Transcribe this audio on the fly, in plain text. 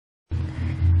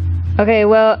Okay,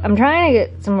 well, I'm trying to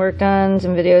get some work done,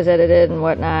 some videos edited and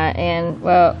whatnot, and,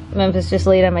 well, Memphis just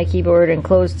laid on my keyboard and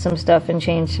closed some stuff and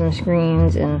changed some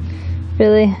screens, and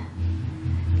really,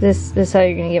 this is how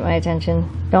you're gonna get my attention.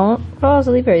 Don't fall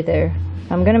asleep right there.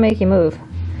 I'm gonna make you move.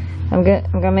 I'm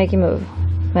gonna make you move.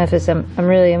 Memphis, I'm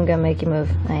gonna make you move.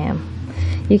 I am.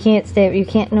 You can't stay, you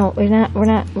can't, no,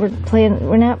 we're playing,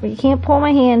 you can't pull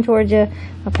my hand towards you.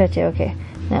 I'll pet you, okay.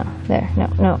 No, there,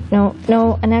 no,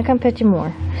 I'm not gonna pet you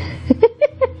more.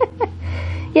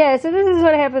 Yeah, so this is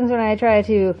what happens when I try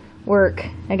to work.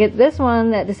 I get this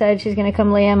one that decides she's gonna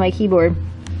come lay on my keyboard.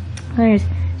 There's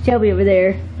Shelby over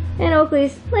there, and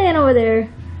Oakley's laying over there.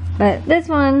 But this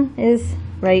one is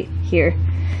right here.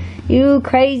 You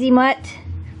crazy mutt.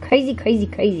 Crazy.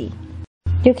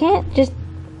 You can't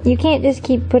just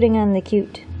keep putting on the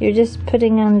cute. You're just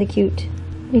putting on the cute.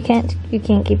 You can't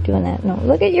keep doing that. No,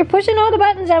 look you're pushing all the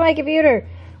buttons on my computer.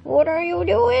 What are you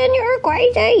doing? You're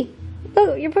crazy.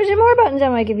 Look, you're pushing more buttons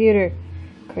on my computer.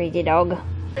 Crazy dog.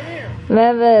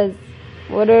 Memphis,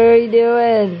 what are you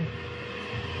doing?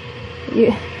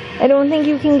 I don't think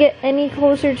you can get any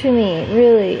closer to me.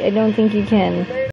 Really, I don't think you can.